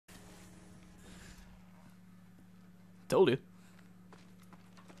Told you.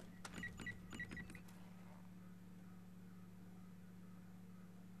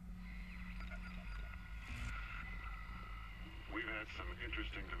 We've had some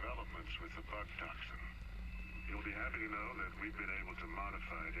interesting developments with the bug toxin. You'll be happy to know that we've been able to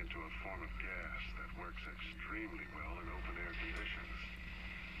modify it into a form of gas that works extremely well in open-air conditions.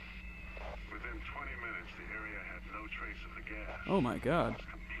 Within 20 minutes, the area had no trace of the gas. Oh my god. It was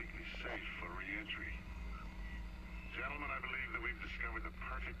completely safe for re-entry. Gentlemen, I believe that we've discovered the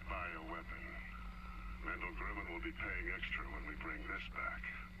perfect bioweapon. Mendel Grumman will be paying extra when we bring this back.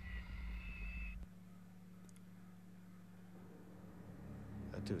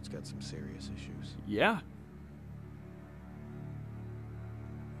 That dude's got some serious issues. Yeah.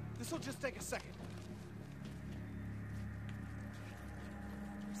 This'll just take a second.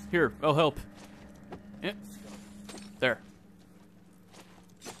 Here, I'll help. Yeah. There.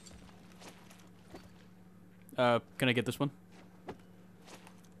 Can I get this one?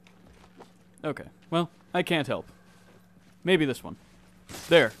 Okay. Well, I can't help. Maybe this one.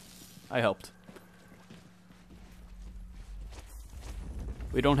 There. I helped.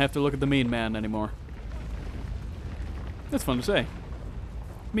 We don't have to look at the mean man anymore. That's fun to say.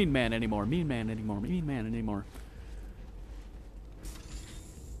 Mean man anymore, mean man anymore, mean man anymore.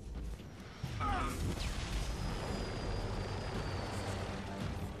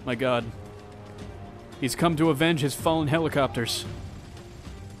 My god. He's come to avenge his fallen helicopters.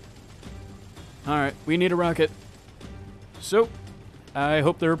 Alright, we need a rocket. So, I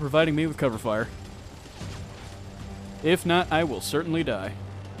hope they're providing me with cover fire. If not, I will certainly die.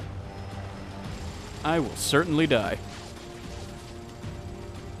 I will certainly die.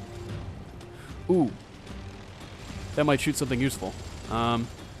 Ooh. That might shoot something useful. And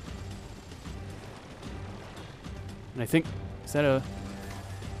I think... Is that a...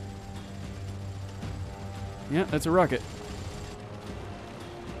 Yeah, that's a rocket.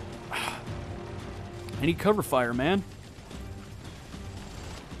 I need cover fire, man.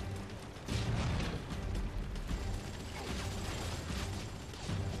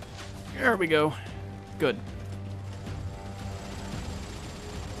 There we go. Good.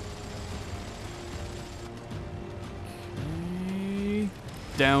 Okay.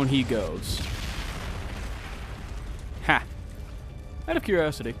 Down he goes. Ha! Out of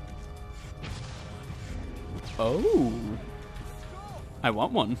curiosity. Oh. I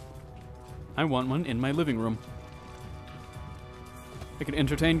want one. I want one in my living room. I can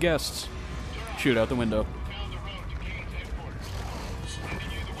entertain guests. Shoot out the window.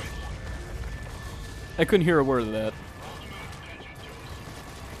 I couldn't hear a word of that.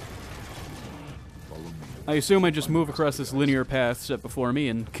 I assume I just move across this linear path set before me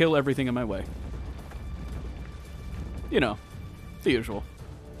and kill everything in my way. You know, the usual.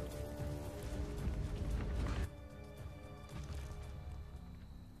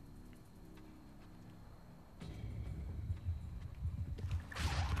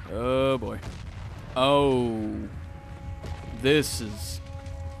 Oh boy. Oh. This is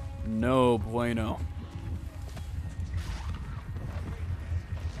no bueno.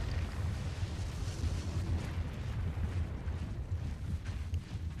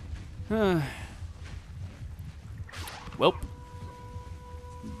 Welp.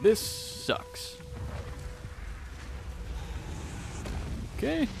 This sucks.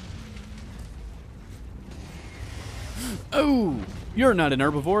 Okay. Oh! You're not an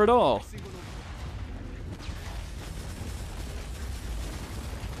herbivore at all.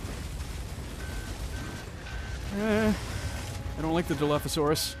 I don't like the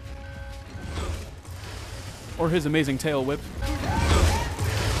Dilophosaurus. Or his amazing tail whip.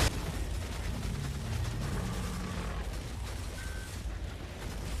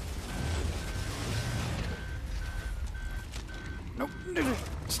 Nope.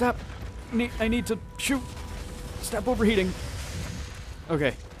 Stop. I need to shoot. Stop overheating.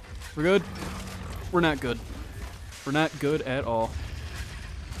 Okay. We're good? We're not good. We're not good at all.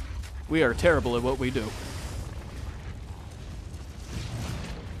 We are terrible at what we do.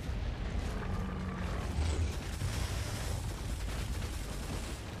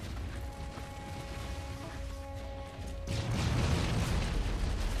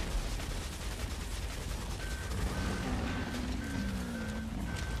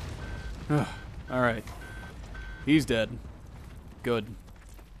 Alright. He's dead. Good.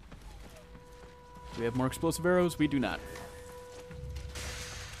 Do we have more explosive arrows? We do not.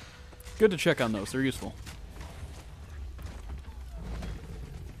 Good to check on those. They're useful.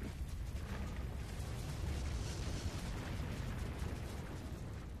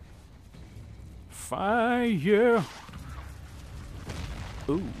 Fire!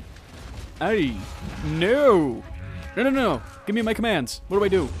 Ooh. Hey! No! No, no, no. Give me my commands. What do I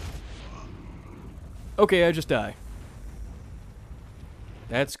do? Okay, I just die.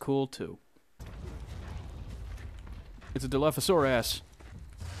 That's cool, too. It's a Dilophosaurus.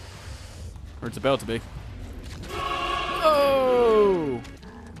 Or it's about to be. Oh!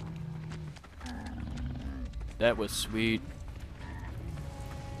 That was sweet.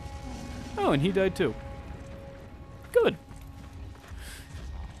 Oh, and he died too. Good.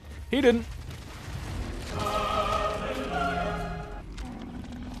 He didn't.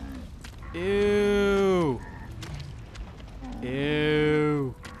 Ew.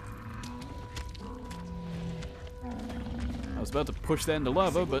 Ew. I was about to push that into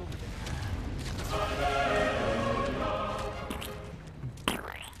lava, but...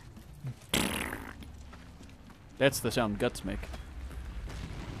 That's the sound guts make.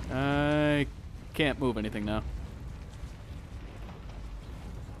 I can't move anything now.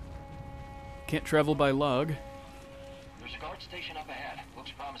 Can't travel by log. There's a guard station up ahead.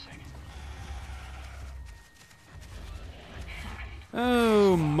 Looks promising.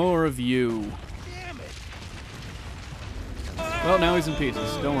 Oh, more of you. Damn it! Well, now he's in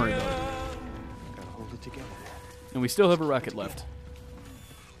pieces. Don't worry about it. Gotta hold it together. And we still have a rocket left.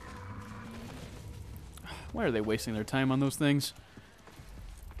 Why are they wasting their time on those things?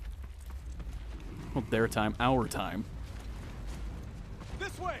 Well, their time, our time.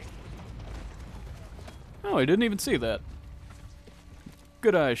 This way! Oh, I didn't even see that.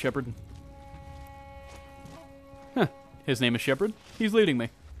 Good eye, Shepard. Huh. His name is Shepard. He's leading me.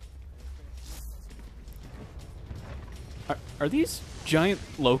 Are these giant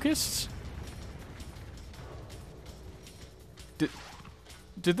locusts? Did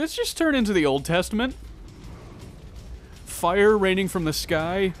this just turn into the Old Testament? Fire raining from the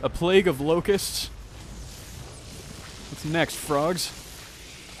sky, a plague of locusts. What's next, frogs?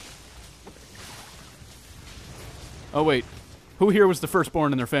 Oh wait, who here was the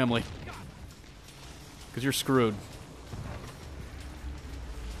firstborn in their family? Because you're screwed.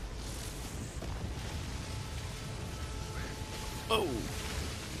 Oh.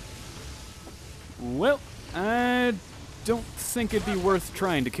 Well, I don't think it'd be worth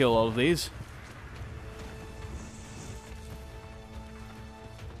trying to kill all of these.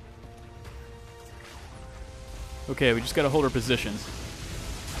 Okay, we just gotta hold our position.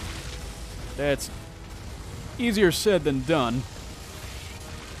 That's easier said than done.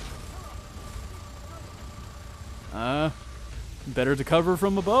 Better to cover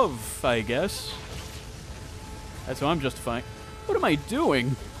from above, I guess. That's how I'm justifying. What am I doing?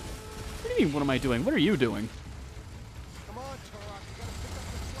 What do you mean, what am I doing? What are you doing? Come on, Turok, you gotta pick up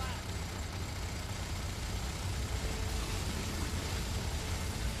the slack.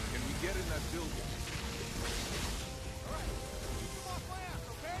 Can we get in that building? Alright, keep them off my ass,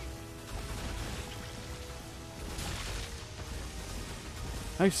 okay?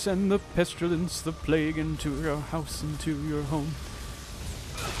 I send the pestilence, the plague into your house, into your home.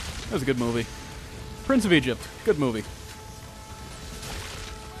 That was a good movie. Prince of Egypt, good movie.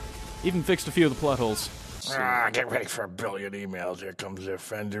 Even fixed a few of the plot holes. Get ready for a billion emails. Here comes the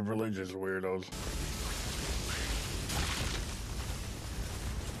offended religious weirdos.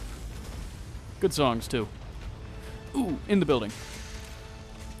 Good songs, too. Ooh, in the building.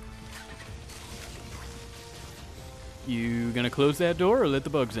 You gonna close that door or let the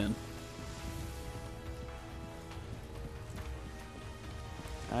bugs in?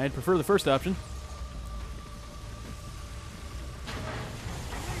 I'd prefer the first option.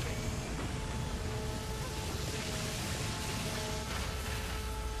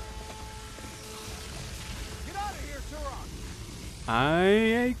 Get out of here,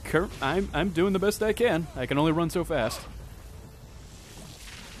 Turok! I'm doing the best I can. I can only run so fast.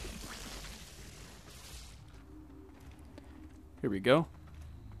 Here we go.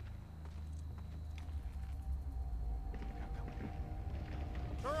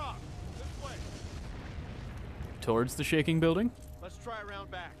 Turok, this way. Towards the shaking building. Let's try around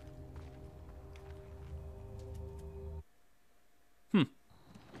back.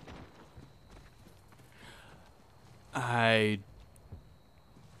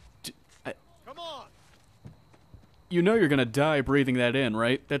 Come on! You know you're gonna die breathing that in,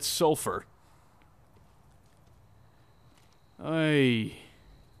 right? That's sulfur.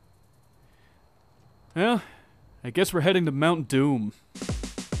 Well, I guess we're heading to Mount Doom.